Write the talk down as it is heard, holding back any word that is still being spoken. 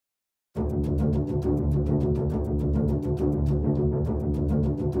Hello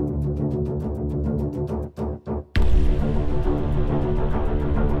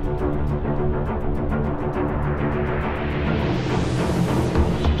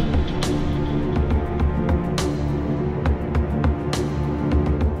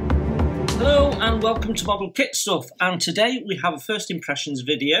and welcome to Model Kit Stuff, and today we have a first impressions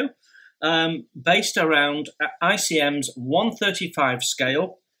video based around ICM's 135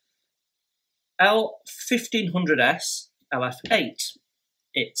 scale L1500S LF8.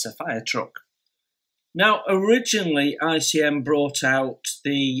 It's a fire truck. Now originally ICM brought out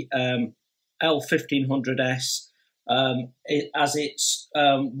the L1500S as its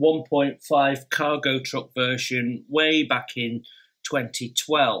 1.5 cargo truck version way back in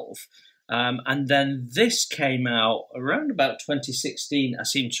 2012. And then this came out around about 2016, I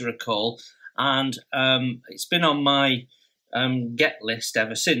seem to recall, and it's been on my get list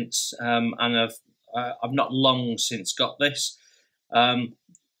ever since, and I've not long since got this.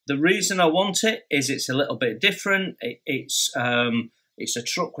 The reason I want it is it's a little bit different. It's a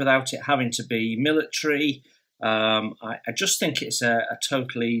truck without it having to be military. I just think it's a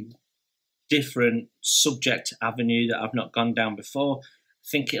totally different subject avenue that I've not gone down before. I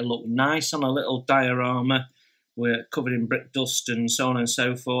think it'll look nice on a little diorama. We're covered in brick dust and so on and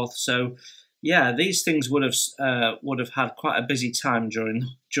so forth. So, yeah, these things would have had quite a busy time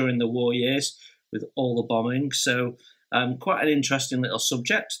during the war years with all the bombing. So, quite an interesting little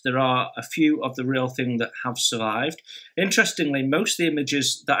subject. There are a few of the real thing that have survived. Interestingly, most of the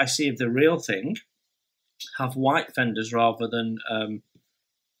images that I see of the real thing have white fenders rather than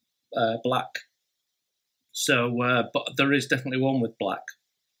black. So, but there is definitely one with black.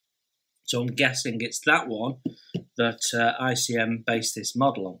 So I'm guessing it's that one that ICM based this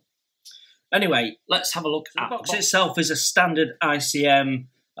model on. Anyway, let's have a look. The box itself is a standard ICM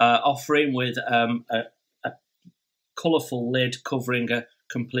offering with a colourful lid covering a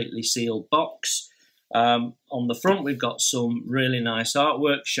completely sealed box. On the front, we've got some really nice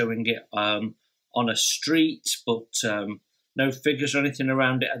artwork showing it on a street, but no figures or anything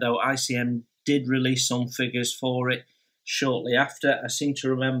around it, although ICM did release some figures for it shortly after. I seem to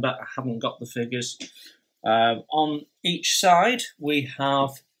remember, I haven't got the figures. On each side we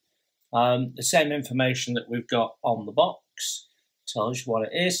have the same information that we've got on the box. Tells you what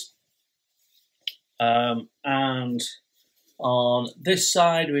it is. And on this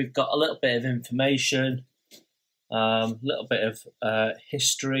side we've got a little bit of information, a little bit of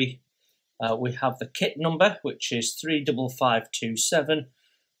history. We have the kit number, which is 35527.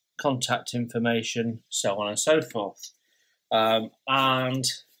 Contact information, so on and so forth. And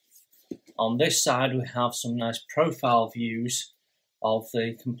on this side we have some nice profile views of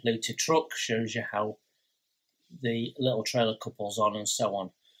the completed truck. Shows you how the little trailer couples on and so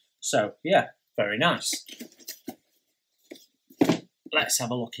on. So yeah, very nice. Let's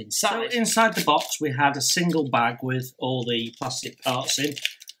have a look inside. So inside the box we had a single bag with all the plastic parts in,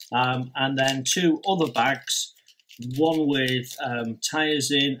 and then two other bags, one with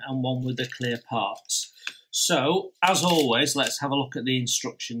tyres in and one with the clear parts. So, as always, let's have a look at the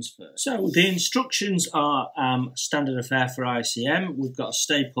instructions first. So, the instructions are standard affair for ICM. We've got a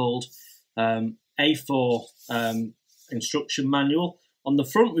stapled A4 instruction manual. On the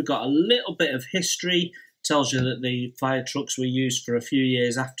front, we've got a little bit of history. Tells you that the fire trucks were used for a few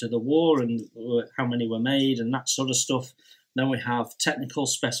years after the war and how many were made and that sort of stuff. Then we have technical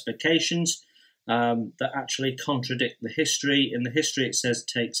specifications that actually contradict the history. In the history it says it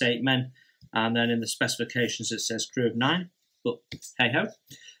takes 8 men, and then in the specifications it says crew of 9, but hey-ho.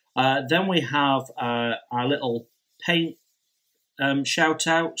 Then we have our little paint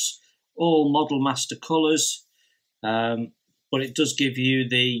shout-outs, all Model Master colours, but it does give you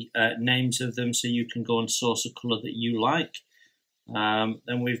the names of them so you can go and source a colour that you like.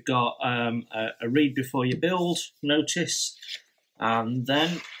 Then we've got a read before you build notice, and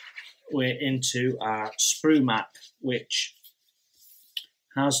then we're into our sprue map, which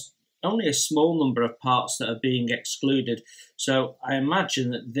has only a small number of parts that are being excluded. So I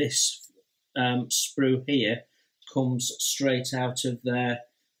imagine that this sprue here comes straight out of their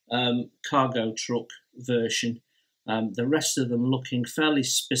cargo truck version. The rest of them looking fairly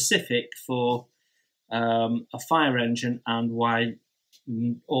specific for a fire engine and why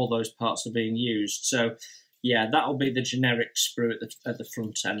all those parts are being used. So yeah, that'll be the generic sprue at the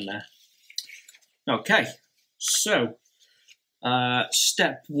front end there. Okay, so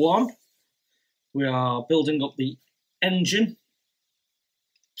step one, we are building up the engine,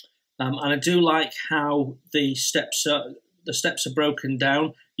 and I do like how the steps are broken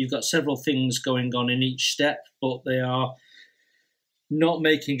down. You've got several things going on in each step, but they are not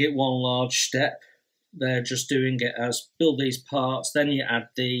making it one large step. They're just doing it as build these parts, then you add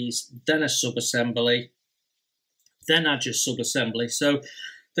these, then a sub-assembly, then add your sub-assembly. So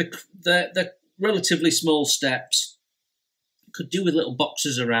the relatively small steps could do with little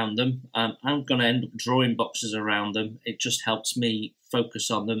boxes around them. I'm going to end up drawing boxes around them. It just helps me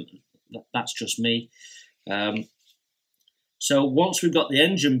focus on them. That's just me. So once we've got the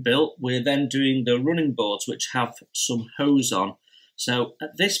engine built, we're then doing the running boards, which have some hose on. So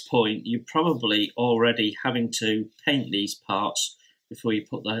at this point, you're probably already having to paint these parts before you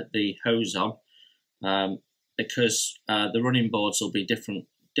put the hose on, because the running boards will be different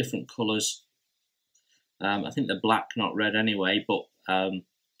colours. I think they're black, not red anyway, but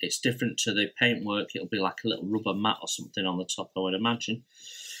it's different to the paintwork. It'll be like a little rubber mat or something on the top, I would imagine.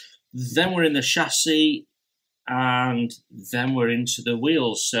 Then we're in the chassis, and then we're into the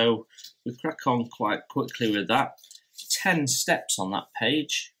wheels. So we crack on quite quickly with that. 10 steps on that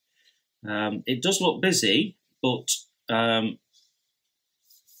page. It does look busy, but it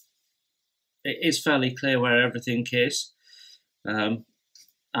is fairly clear where everything is. And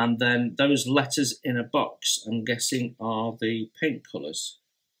then those letters in a box, I'm guessing, are the paint colours.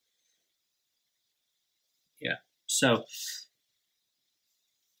 Yeah, so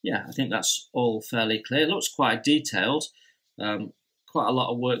yeah, I think that's all fairly clear. It looks quite detailed. Quite a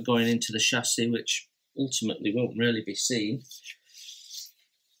lot of work going into the chassis, which ultimately won't really be seen.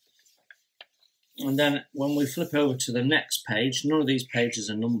 And then when we flip over to the next page, none of these pages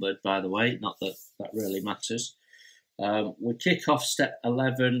are numbered, by the way, not that that really matters. We kick off step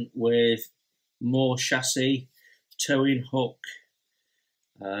 11 with more chassis, towing hook,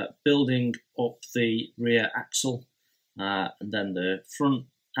 building up the rear axle, and then the front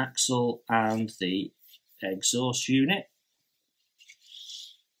axle and the exhaust unit.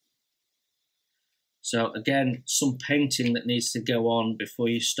 So again, some painting that needs to go on before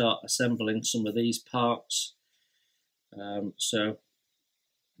you start assembling some of these parts. So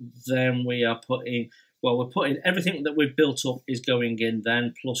then we are putting, well, we're putting everything that we've built up is going in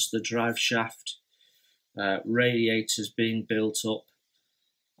then, plus the drive shaft, radiators being built up.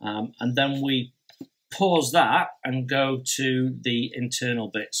 And then we pause that and go to the internal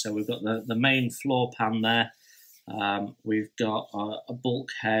bit. So we've got the main floor pan there. We've got a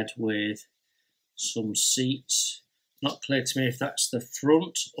bulkhead with some seats. Not clear to me if that's the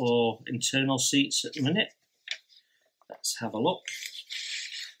front or internal seats at the minute. Let's have a look.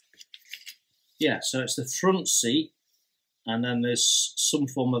 Yeah, so it's the front seat, and then there's some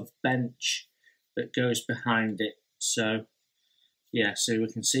form of bench that goes behind it. So yeah, so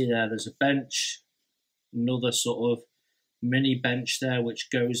we can see there's a bench, another sort of mini bench there which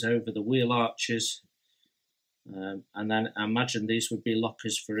goes over the wheel arches, and then I imagine these would be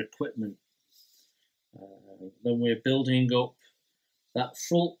lockers for equipment. Then we're building up that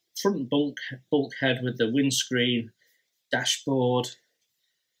front bulkhead with the windscreen, dashboard,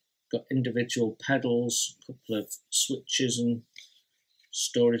 got individual pedals, a couple of switches and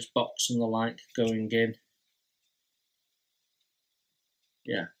storage box and the like going in.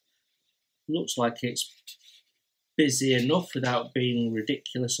 Yeah, looks like it's busy enough without being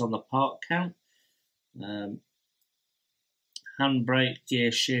ridiculous on the part count. Handbrake,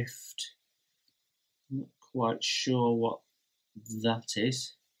 gear shift, not quite sure what that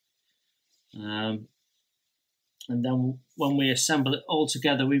is. And then when we assemble it all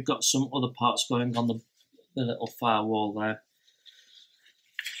together, we've got some other parts going on the little firewall there.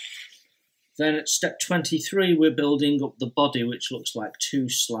 Then at step 23, we're building up the body, which looks like two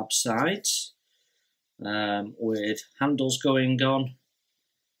slab sides, with handles going on,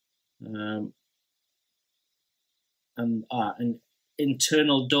 and an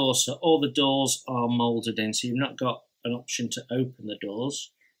internal door. So all the doors are moulded in, so you've not got an option to open the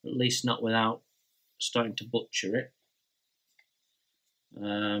doors, at least not without starting to butcher it.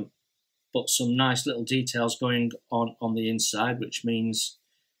 But some nice little details going on the inside, which means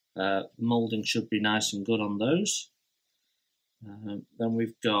moulding should be nice and good on those. Then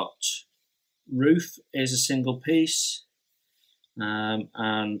we've got roof is a single piece,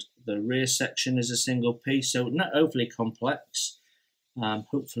 and the rear section is a single piece, so not overly complex.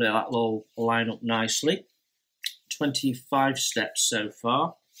 Hopefully that will all line up nicely. 25 steps so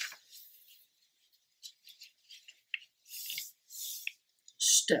far.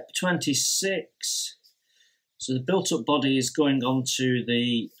 Step 26. So the built-up body is going onto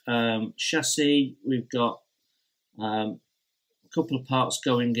the chassis. We've got a couple of parts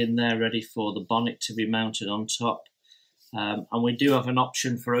going in there ready for the bonnet to be mounted on top. And we do have an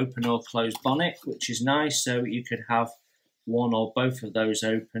option for open or closed bonnet, which is nice. So you could have one or both of those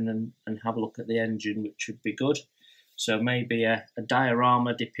open and have a look at the engine, which would be good. So maybe a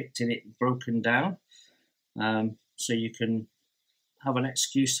diorama depicting it broken down, so you can have an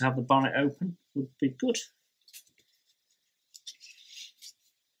excuse to have the bonnet open would be good.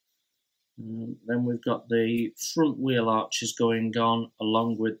 Then we've got the front wheel arches going on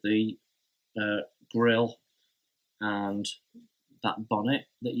along with the grille and that bonnet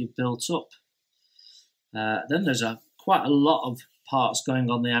that you've built up. Then there's quite a lot of parts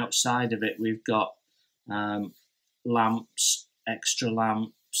going on the outside of it. We've got lamps, extra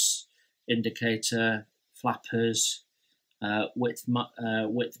lamps, indicator, flappers, width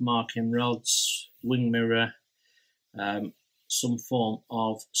marking rods, wing mirror, some form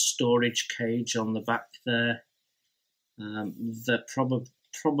of storage cage on the back there.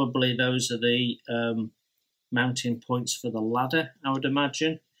 Probably those are the mounting points for the ladder, I would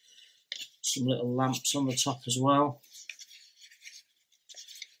imagine. Some little lamps on the top as well.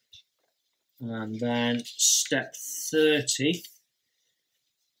 And then step 30.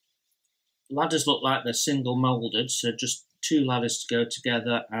 Ladders look like they're single moulded, so just 2 ladders to go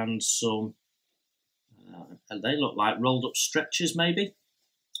together and some, they look like rolled up stretchers maybe,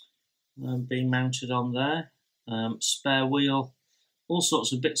 being mounted on there. Spare wheel, all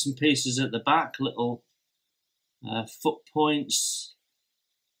sorts of bits and pieces at the back, little foot points,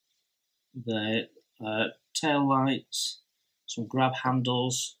 the tail lights, some grab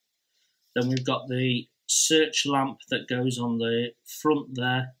handles. Then we've got the search lamp that goes on the front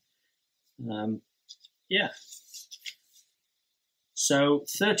there. Yeah. So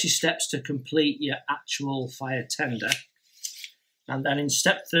 30 steps to complete your actual fire tender. And then in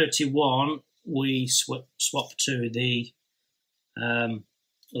step 31, we swap to the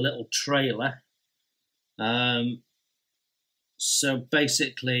little trailer. So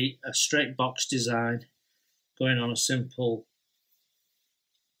basically a straight box design going on a simple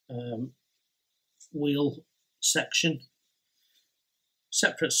wheel section.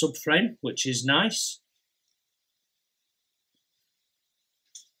 Separate subframe, which is nice.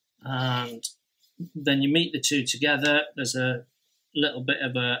 And then you meet the two together. There's a little bit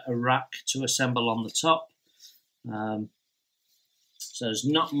of a rack to assemble on the top. So there's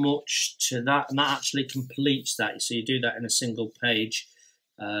not much to that, and that actually completes that. So you do that in a single page.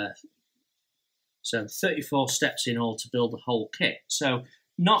 So 34 steps in all to build the whole kit. So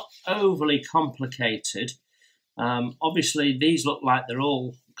not overly complicated. Obviously, these look like they're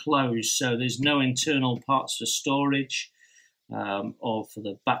all closed, so there's no internal parts for storage, or for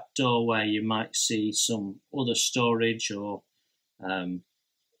the back door where you might see some other storage or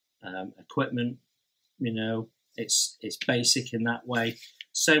equipment. You know, it's basic in that way.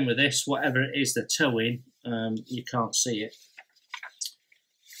 Same with this, whatever it is they're towing, you can't see it.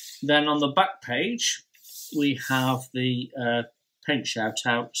 Then on the back page, we have the paint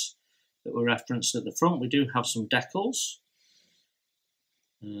shout-outs that were referenced at the front. We do have some decals.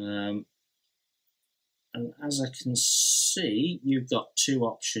 And as I can see, you've got 2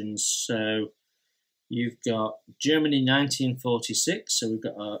 options. So you've got Germany 1946, so we've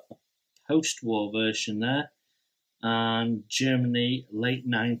got a post-war version there, and Germany late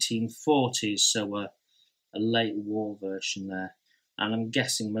 1940s, so a late war version there. And I'm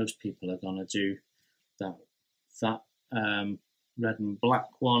guessing most people are going to do that red and black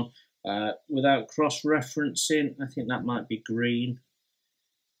one. Without cross-referencing, I think that might be green,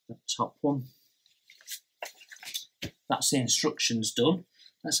 the top one. That's the instructions done.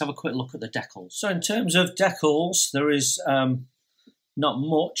 Let's have a quick look at the decals. So in terms of decals, there is not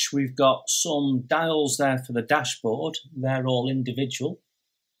much. We've got some dials there for the dashboard. They're all individual.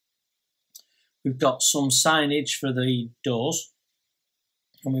 We've got some signage for the doors.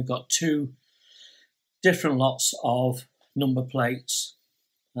 And we've got 2 different lots of number plates.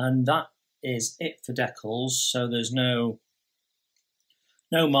 And that is it for decals. So there's no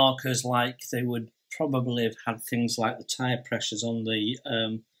markers like they would probably have had, things like the tyre pressures on the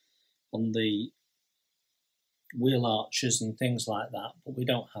wheel arches and things like that, but we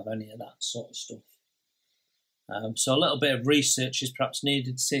don't have any of that sort of stuff. So a little bit of research is perhaps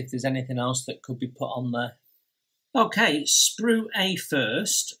needed to see if there's anything else that could be put on there. Okay, sprue A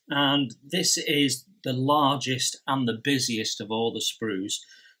first, and this is the largest and the busiest of all the sprues.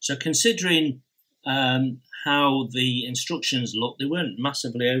 So considering how the instructions look, they weren't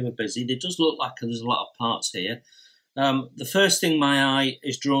massively over busy. It does look like there's a lot of parts here. The first thing my eye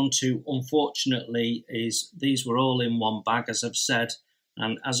is drawn to, unfortunately, is these were all in one bag, as I've said,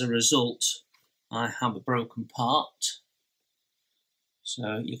 and as a result, I have a broken part.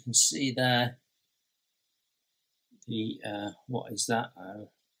 So you can see there the, what is that? A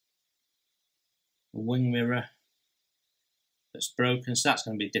wing mirror that's broken, so that's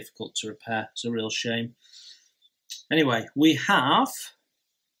going to be difficult to repair. It's a real shame. Anyway, we have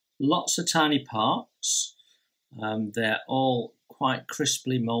lots of tiny parts. They're all quite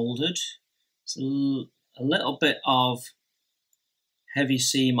crisply moulded. It's a little bit of heavy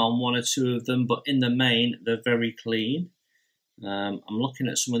seam on one or two of them, but in the main, they're very clean. I'm looking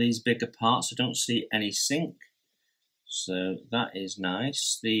at some of these bigger parts. I don't see any sink, so that is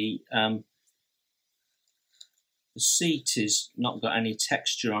nice. The seat is not got any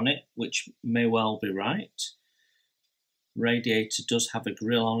texture on it, which may well be right. Radiator does have a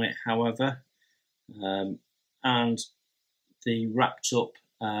grill on it, however, and the wrapped up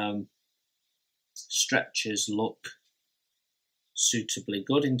stretchers look suitably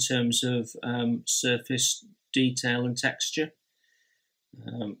good in terms of surface detail and texture.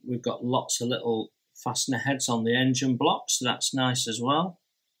 We've got lots of little fastener heads on the engine blocks, so that's nice as well.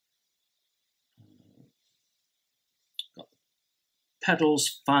 Got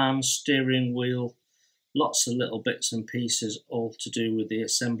pedals, fan, steering wheel, lots of little bits and pieces, all to do with the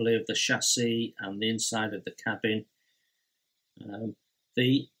assembly of the chassis and the inside of the cabin.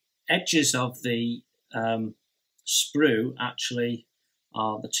 The edges of the sprue actually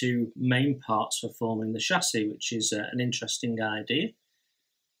are the two main parts for forming the chassis, which is an interesting idea.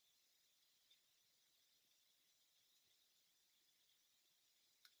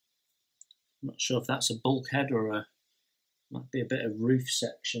 I'm not sure if that's a bulkhead or might be a bit of roof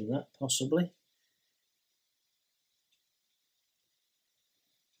section, that possibly.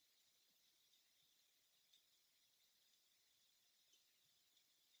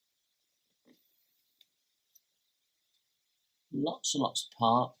 Lots and lots of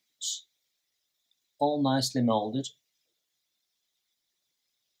parts, all nicely moulded.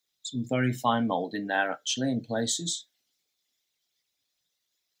 Some very fine moulding there actually in places.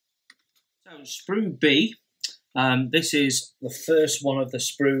 So sprue B, this is the first one of the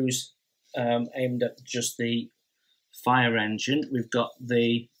sprues aimed at just the fire engine. We've got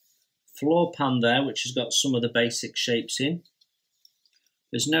the floor pan there, which has got some of the basic shapes in.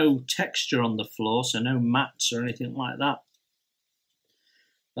 There's no texture on the floor, so no mats or anything like that.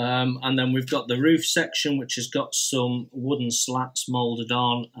 And then we've got the roof section, which has got some wooden slats moulded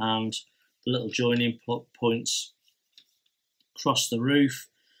on and the little joining points across the roof.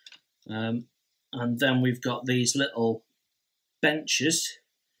 And then we've got these little benches,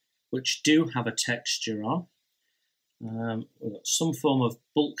 which do have a texture on. We've got some form of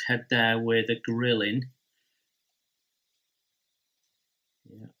bulkhead there with a grill in.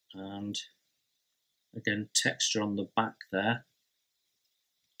 Yeah, and again, texture on the back there.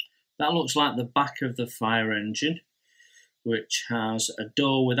 That looks like the back of the fire engine, which has a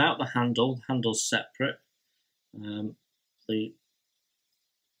door without the handle's separate. The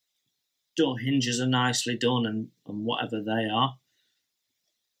door hinges are nicely done and whatever they are.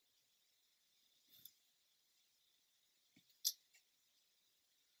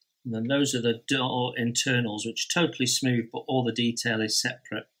 And then those are the door internals, which are totally smooth, but all the detail is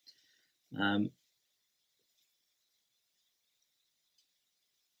separate.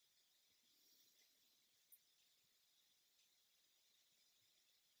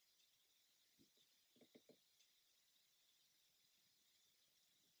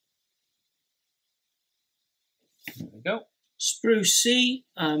 There we go. Sprue C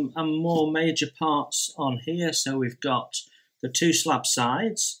and more major parts on here. So we've got the two slab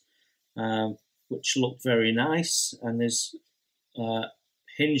sides, which look very nice, and there's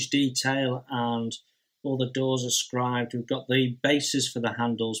hinge detail and all the doors are scribed. We've got the bases for the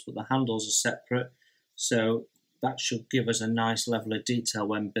handles, but the handles are separate, so that should give us a nice level of detail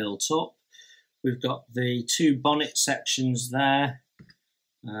when built up. We've got the two bonnet sections there.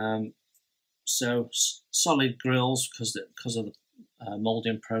 So solid grills because of the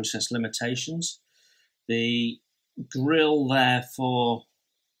moulding process limitations. The grill there for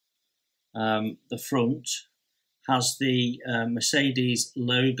the front has the Mercedes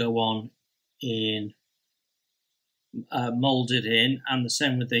logo on in moulded in, and the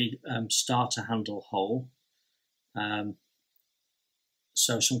same with the starter handle hole.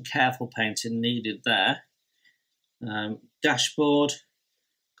 So some careful painting needed there. Dashboard,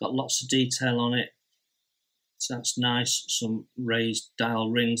 got lots of detail on it, so that's nice. Some raised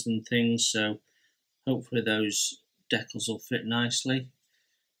dial rings and things, so hopefully those decals will fit nicely.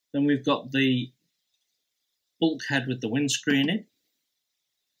 Then we've got the bulkhead with the windscreen in,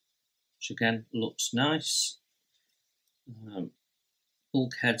 which again looks nice.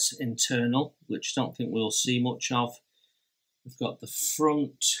 Bulkheads internal, which I don't think we'll see much of. We've got the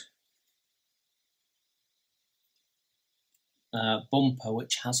front bumper,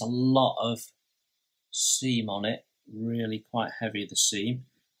 which has a lot of seam on it, really quite heavy, the seam.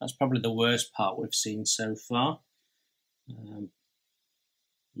 That's probably the worst part we've seen so far.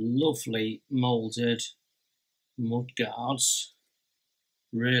 Lovely moulded mud guards,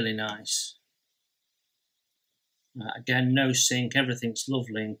 really nice. Again, no sink, everything's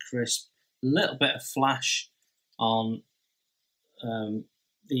lovely and crisp. A little bit of flash on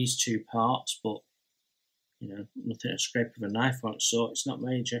these two parts, but you know, nothing a scrape of a knife won't sort. It's not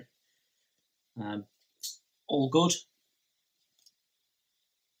major. All good.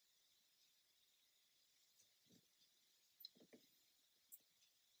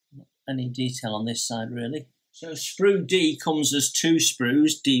 Not any detail on this side really. So sprue D comes as two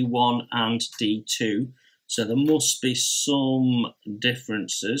sprues, D1 and D2. So there must be some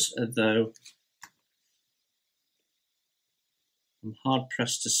differences, although I'm hard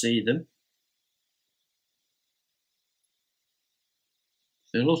pressed to see them.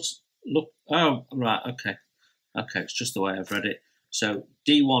 They look, oh, right, okay. Okay, it's just the way I've read it. So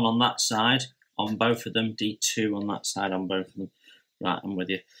D1 on that side, on both of them, D2 on that side, on both of them. Right, I'm with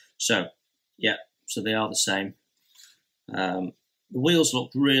you. So, yeah, so they are the same. The wheels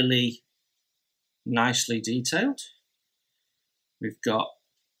look really nicely detailed. We've got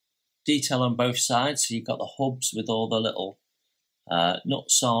detail on both sides, so you've got the hubs with all the little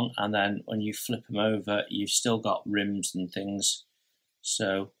nuts on, and then when you flip them over, you've still got rims and things.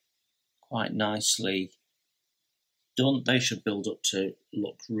 So quite nicely done. They should build up to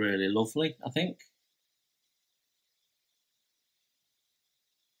look really lovely, I think.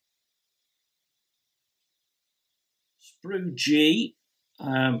 Sprue G.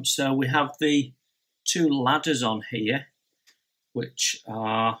 So we have the two ladders on here, which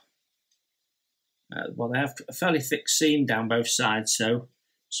are, well, they have a fairly thick seam down both sides, so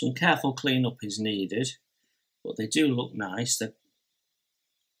some careful cleanup is needed, but they do look nice. They're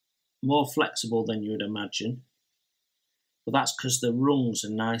more flexible than you would imagine, but that's because the rungs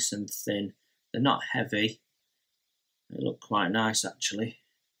are nice and thin. They're not heavy. They look quite nice actually.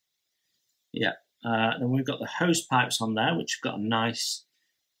 Yeah. Then we've got the hose pipes on there, which have got a nice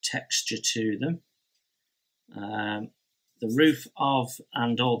texture to them. The roof of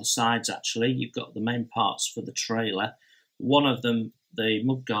and all the sides actually, you've got the main parts for the trailer. One of them, the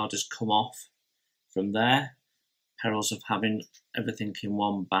mudguard has come off from there. Perils of having everything in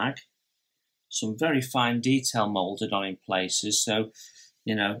one bag. Some very fine detail moulded on in places, so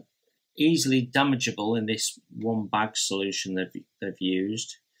you know, easily damageable in this one bag solution they've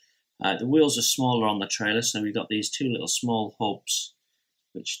used. The wheels are smaller on the trailer, so we've got these two little small hubs,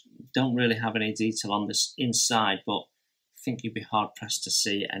 which don't really have any detail on this inside, but I think you'd be hard pressed to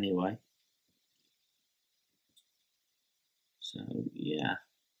see it anyway. So yeah,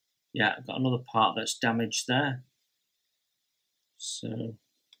 I've got another part that's damaged there. So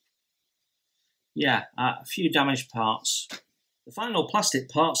yeah, a few damaged parts. The final plastic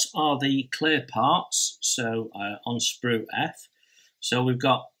parts are the clear parts, so on sprue F. So we've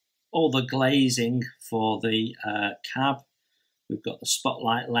got all the glazing for the cab. We've got the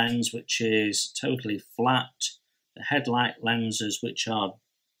spotlight lens, which is totally flat, the headlight lenses, which are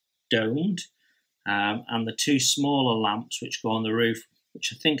domed, and the two smaller lamps which go on the roof,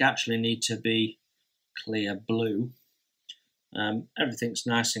 which I think actually need to be clear blue. Everything's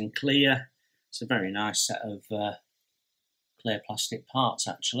nice and clear. It's a very nice set of clear plastic parts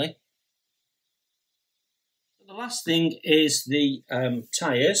actually. The last thing is the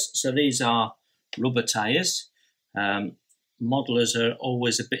tyres. So these are rubber tyres. Modelers are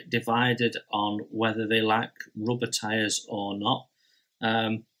always a bit divided on whether they like rubber tyres or not.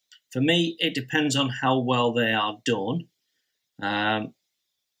 For me, it depends on how well they are done.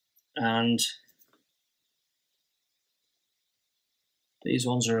 And these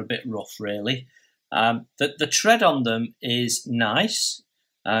ones are a bit rough, really. The tread on them is nice.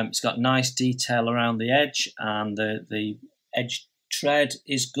 It's got nice detail around the edge, and the edge tread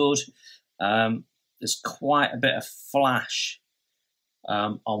is good. There's quite a bit of flash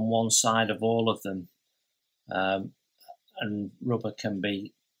on one side of all of them, and rubber can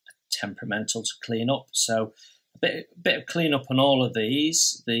be temperamental to clean up. So a bit of clean up on all of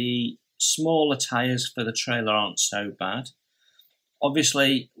these. The smaller tyres for the trailer aren't so bad.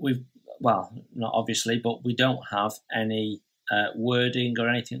 Obviously, well, not obviously, but we don't have any wording or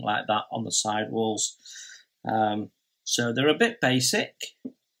anything like that on the sidewalls. So they're a bit basic,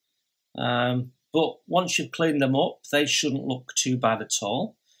 but once you've cleaned them up, they shouldn't look too bad at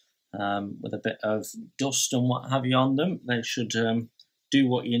all. With a bit of dust and what have you on them, they should do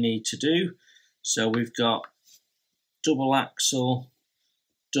what you need to do. So we've got double axle,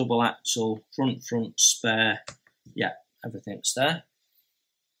 front, spare. Yeah, everything's there.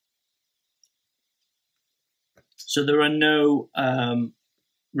 So there are no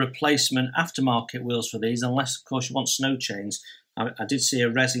replacement aftermarket wheels for these, unless of course you want snow chains. I did see a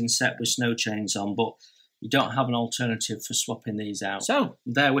resin set with snow chains on, but you don't have an alternative for swapping these out. So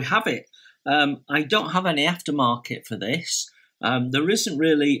there we have it. I don't have any aftermarket for this. There isn't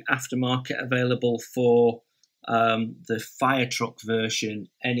really aftermarket available for the fire truck version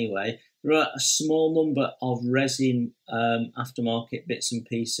anyway. There are a small number of resin aftermarket bits and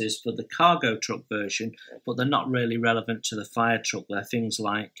pieces for the cargo truck version, but they're not really relevant to the fire truck. They're things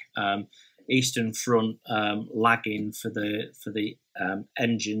like Eastern Front lagging for the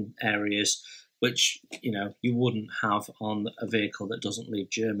engine areas, which you wouldn't have on a vehicle that doesn't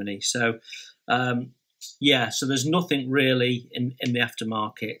leave Germany. So yeah, so there's nothing really in the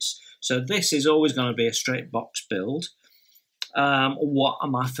aftermarkets. So this is always going to be a straight box build. What are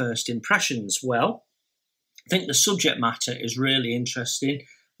my first impressions? Well, I think the subject matter is really interesting.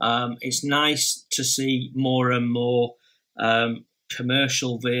 It's nice to see more and more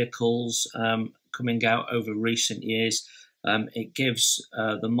commercial vehicles coming out over recent years. It gives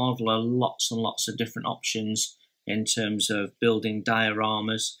the modeler lots and lots of different options in terms of building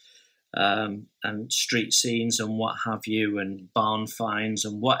dioramas and street scenes and what have you, and barn finds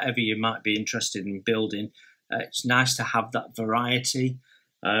and whatever you might be interested in building. It's nice to have that variety.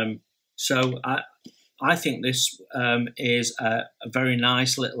 So I think this is a very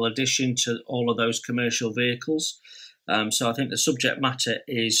nice little addition to all of those commercial vehicles. So I think the subject matter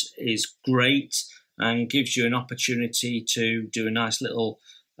is great and gives you an opportunity to do a nice little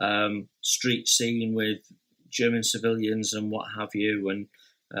street scene with German civilians and what have you. And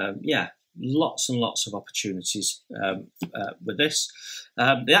yeah, lots and lots of opportunities with this.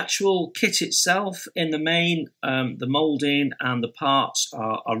 The actual kit itself, in the main, the moulding and the parts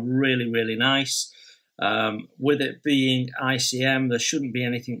are really, really nice. With it being ICM, there shouldn't be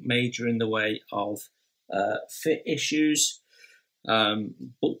anything major in the way of fit issues,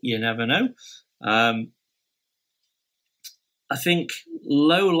 but you never know. I think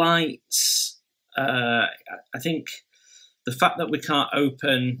low lights, I think the fact that we can't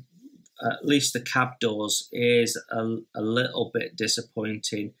open at least the cab doors is a little bit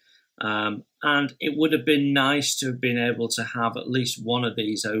disappointing. And it would have been nice to have been able to have at least one of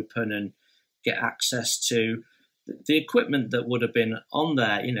these open and get access to the equipment that would have been on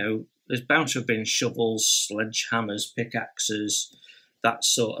there. There's bound to have been shovels, sledgehammers, pickaxes, that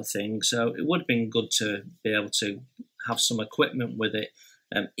sort of thing. So it would have been good to be able to have some equipment with it.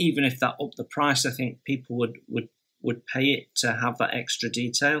 Even if that upped the price, I think people would pay it to have that extra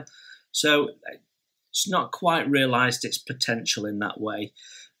detail. So it's not quite realised its potential in that way.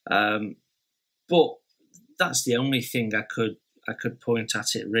 But that's the only thing I could point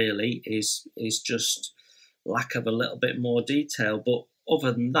at it really is just lack of a little bit more detail. But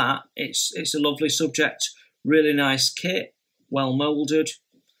other than that, it's a lovely subject, really nice kit, well moulded.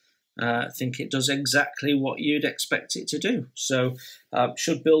 I think it does exactly what you'd expect it to do. So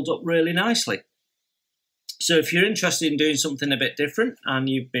should build up really nicely. So if you're interested in doing something a bit different and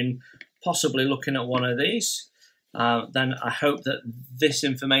you've been possibly looking at one of these, then I hope that this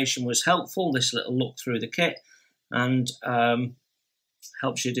information was helpful, this little look through the kit, and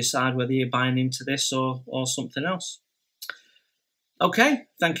helps you decide whether you're buying into this or something else. Okay,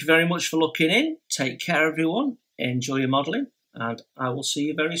 thank you very much for looking in. Take care, everyone. Enjoy your modelling, and I will see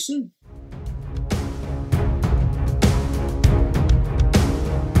you very soon.